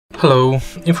Hello,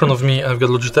 in front of me I've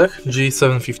got Logitech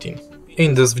G715.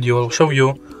 In this video I'll show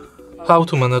you how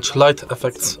to manage light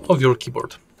effects of your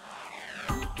keyboard.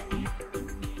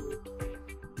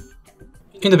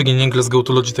 In the beginning, let's go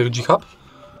to Logitech G Hub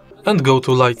and go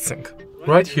to Light Sync.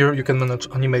 Right here you can manage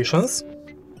animations,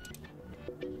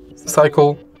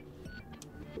 cycle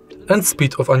and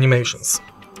speed of animations.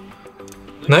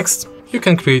 Next, you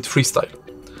can create freestyle.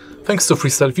 Thanks to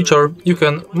freestyle feature, you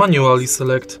can manually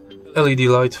select LED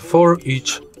light for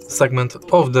each segment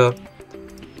of the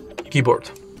keyboard.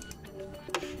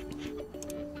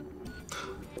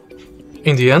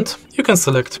 In the end, you can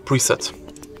select preset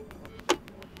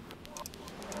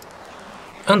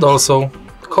and also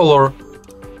color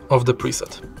of the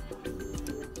preset.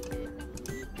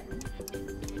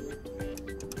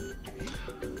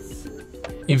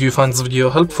 If you find this video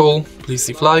helpful, please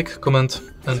leave like, comment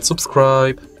and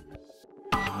subscribe.